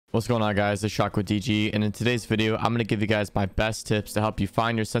What's going on, guys? It's Shawk with DG, and in today's video I'm going to give you guys my best tips to help you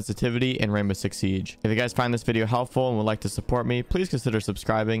find your sensitivity in Rainbow Six Siege. If you guys find this video helpful and would like to support me, please consider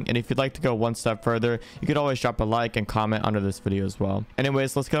subscribing, and if you'd like to go one step further, you could always drop a like and comment under this video as well.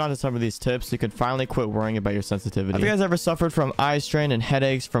 Anyways, let's get on to some of these tips so you can finally quit worrying about your sensitivity. Have you guys ever suffered from eye strain and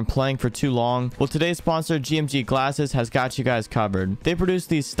headaches from playing for too long? Well, today's sponsor, GMG Glasses, has got you guys covered. They produce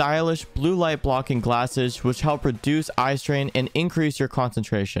these stylish blue light blocking glasses which help reduce eye strain and increase your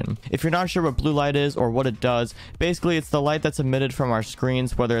concentration. If you're not sure what blue light is or what it does, basically it's the light that's emitted from our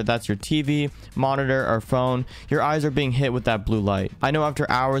screens, whether that's your TV, monitor, or phone. Your eyes are being hit with that blue light. I know after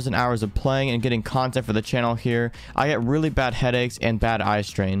hours and hours of playing and getting content for the channel here, I get really bad headaches and bad eye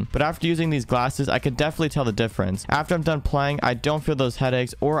strain. But after using these glasses, I can definitely tell the difference. After I'm done playing, I don't feel those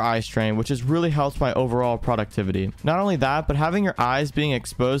headaches or eye strain, which has really helped my overall productivity. Not only that, but having your eyes being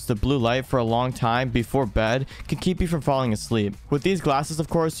exposed to blue light for a long time before bed can keep you from falling asleep. With these glasses, of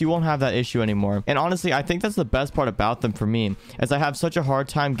course, you won't have that issue anymore. And honestly, I think that's the best part about them for me, as I have such a hard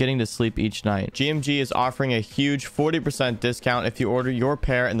time getting to sleep each night. GMG is offering a huge 40% discount if you order your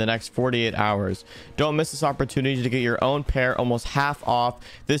pair in the next 48 hours. Don't miss this opportunity to get your own pair almost half off.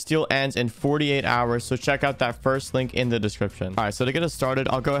 This deal ends in 48 hours, so check out that first link in the description. Alright, so to get us started,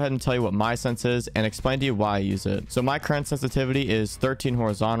 I'll go ahead and tell you what my sense is and explain to you why I use it. So my current sensitivity is 13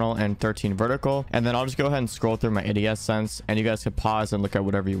 horizontal and 13 vertical, and then I'll just go ahead and scroll through my ADS sense, and you guys can pause and look at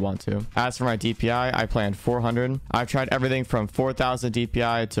whatever you want to. As for my DPI, I play on 400. I've tried everything from 4000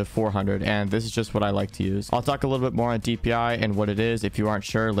 DPI to 400, and this is just what I like to use. I'll talk a little bit more on DPI and what it is if you aren't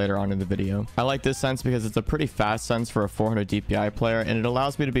sure later on in the video. I like this sense because it's a pretty fast sense for a 400 DPI player, and it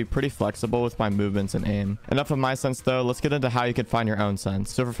allows me to be pretty flexible with my movements and aim. Enough of my sense though, let's get into how you can find your own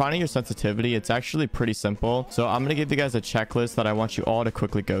sense. So for finding your sensitivity, it's actually pretty simple. So I'm going to give you guys a checklist that I want you all to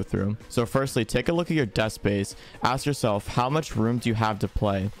quickly go through. So firstly, take a look at your desk space. Ask yourself, how much room do you have to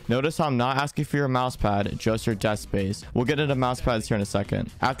play? Notice how I'm not asking for your mouse pad, just your desk space. We'll get into mouse pads here in a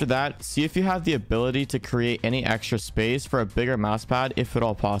second. After that, see if you have the ability to create any extra space for a bigger mouse pad if at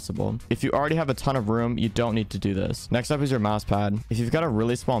all possible. If you already have a ton of room, you don't need to do this. Next up is your mouse pad. If you've got a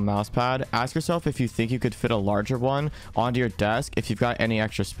really small mouse pad, ask yourself if you think you could fit a larger one onto your desk if you've got any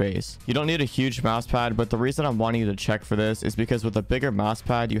extra space. You don't need a huge mouse pad, but the reason I'm wanting you to check for this is because with a bigger mouse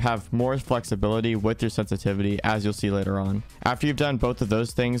pad, you have more flexibility with your sensitivity, as you'll see later on. After you've done both of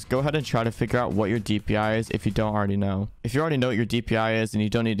those things, go ahead and try to figure out what your DPI is if you don't already know. If you already know what your DPI is and you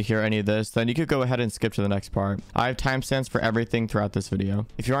don't need to hear any of this, then you could go ahead and skip to the next part. I have timestamps for everything throughout this video.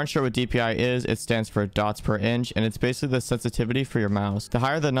 If you aren't sure what DPI is, it stands for dots per inch, and it's basically the sensitivity for your mouse. The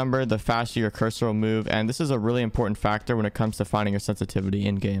higher the number, the faster your cursor will move, and this is a really important factor when it comes to finding your sensitivity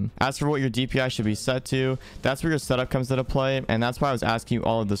in game. As for what your DPI should be set to, that's where your setup comes into play, and that's why I was asking you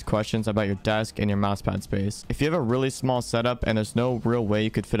all of those questions about your desk and your mousepad space. If you have a really small setup and there's no real way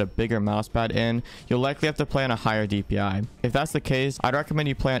you could fit a bigger mousepad in, you'll likely have to play on a higher DPI. If that's the case, I'd recommend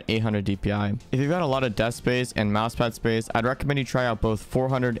you play on 800 DPI. If you've got a lot of desk space and mousepad space, I'd recommend you try out both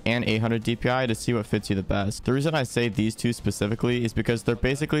 400 and 800 DPI to see what fits you the best. The reason I say these two specifically is because they're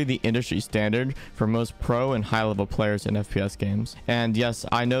basically the industry standard for most pro and high level players in FPS games. And yes,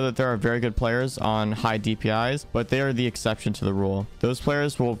 I know that there are very good players on high DPIs, but they are the exception to the rule. Those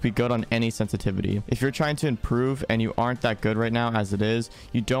players will be good on any sensitivity. If you're trying to improve and you aren't that good right now as it is,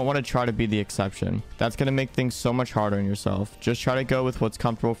 you don't want to try to be the exception. That's going to make things so much harder on yourself. Just try to go with what's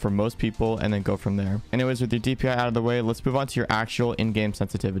comfortable for most people and then go from there. Anyways, with your DPI out of the way, let's move on to your actual in-game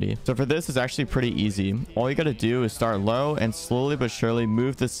sensitivity. So for this, it's actually pretty easy. All you got to do is start low and slowly but surely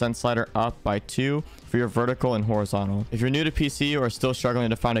move the sense slider up by 2 for your vertical and horizontal. If you're new to PC or still struggling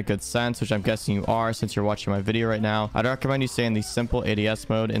to find a good sense, which I'm guessing you are since you're watching my video right now, I'd recommend you stay in the simple ADS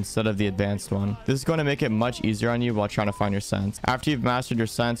mode instead of the advanced one. This is going to make it much easier on you while trying to find your sense. After you've mastered your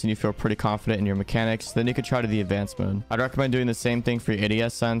sense and you feel pretty confident in your mechanics, then you could try to the advanced mode. I'd recommend doing the same thing for your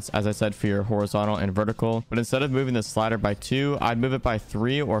ADS sense, as I said, for your horizontal and vertical, but instead of moving the slider by 2, I'd move it by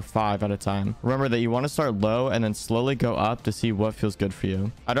 3 or 5 at a time. Remember that you want to start low and then slowly go up to see what feels good for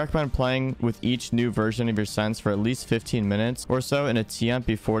you. I'd recommend playing with each new version of your sense for at least 15 minutes or so in a TM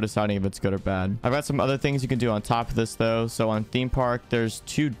before deciding if it's good or bad. I've got some other things you can do on top of this though. So on theme park, there's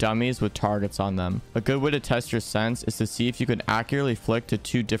 2 dummies with targets on them. A good way to test your sense is to see if you can accurately flick to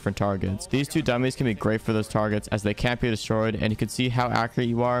 2 different targets. These 2 dummies can be great for those targets as they can't be destroyed, and you can see how accurate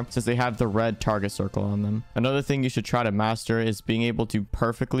you are since they have the red target circle on them. Another thing you should try to master is being able to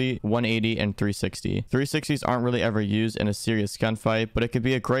perfectly 180 and 360. 360s aren't really ever used in a serious gunfight, but it could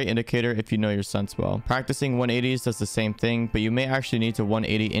be a great indicator if you know your sense well. well. Practicing 180s does the same thing, but you may actually need to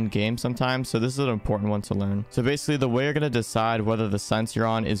 180 in game sometimes, so this is an important one to learn. So basically, the way you're going to decide whether the sense you're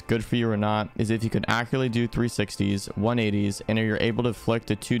on is good for you or not is if you can accurately do 360s, 180s, and you're able to flick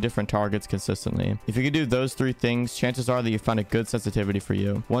to 2 different targets consistently. If you can do those 3 things, chances are that you found a good sensitivity for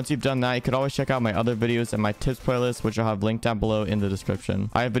you. Once you've done that, you could always check out my other videos and my tips playlist, which I'll have linked down below in the description.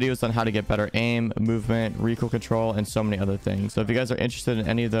 I have videos on how to get better aim, movement, recoil control, and so many other things. So if you guys are interested in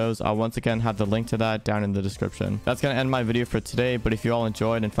any of those, I'll once again have the link to that down in the description. That's going to end my video for today, but if you all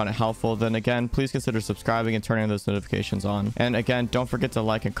enjoyed and found it helpful, then again, please consider subscribing and turning those notifications on. And again, don't forget to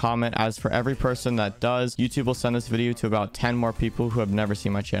like and comment, as for every person that does, YouTube will send this video to about 10 more people who have never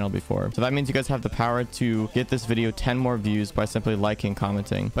seen my channel before. So that means you guys have the power to get this video 10 more views by simply liking and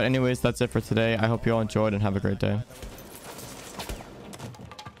commenting. But anyways, that's it for today. I hope you all enjoyed and have a great day.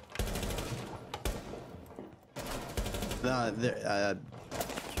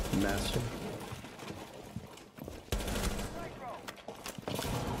 Master.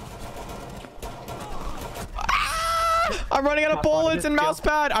 I'm running out of bullets and mouse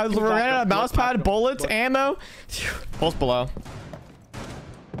pad. I was running out of mouse pad, bullets, ammo. Pulse below.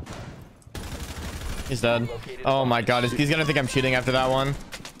 He's dead. Oh my god, he's gonna think I'm cheating after that one.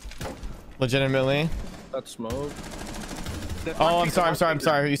 Legitimately. That smoke. Oh, I'm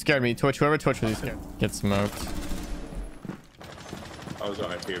sorry. You scared me. Twitch, whoever Twitch was, you get smoked. I was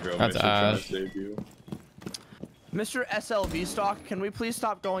on a favorite That's mission trying to Ash. save you. Mr. SLV stock, can we please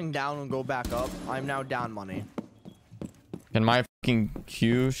stop going down and go back up? I'm now down money. Can my fucking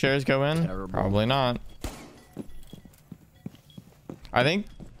Q shares go in? Terrible. Probably not. I think.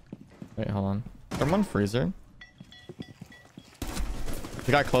 Wait, hold on. Someone freezer.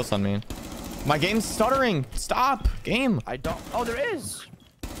 He got close on me. My game's stuttering. Stop, game. I don't. Oh, there is.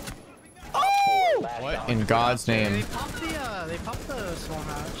 Oh! What in God's name? They popped the small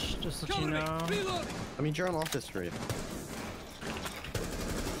hatch, just to let you know. I mean, you're on office street.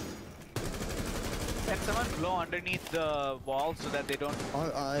 Can someone blow underneath the wall so that they don't...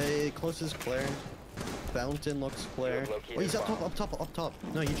 I closest clear. Fountain looks clear. Oh, he's up top.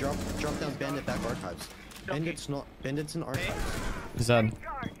 No, he dropped down bandit back archives. Bandit's in archives. He's dead.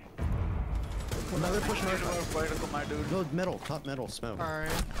 Another push archives. No, top metal, smoke.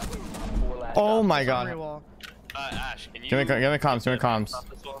 Alright. Oh my god. Ash, can you... Give me comms.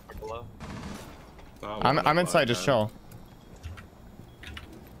 I'm inside, just chill.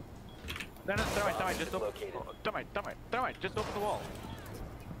 No, thermite, just open... Thermite, just open the wall.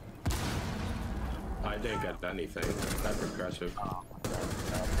 I didn't get anything. That's aggressive.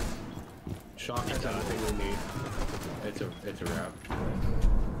 Shawk is everything we need. It's a wrap.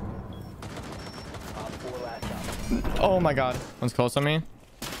 Oh my god. One's close on me.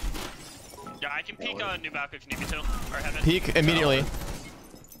 Yeah, I can peek new back if you need me to. Or heaven. Peek immediately.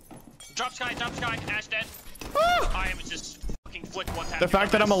 Drop sky, Ash dead. I am just fucking flick one tap. The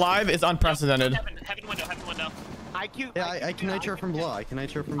fact that I'm alive is unprecedented. Heaven window. IQ. Yeah, I can nitro from below.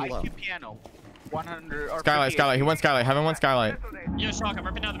 IQ piano. 100 or Skylight. He went skylight. Heaven went skylight. Yo, Shawk, I'm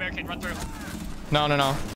ripping down the barricade. Run through. No.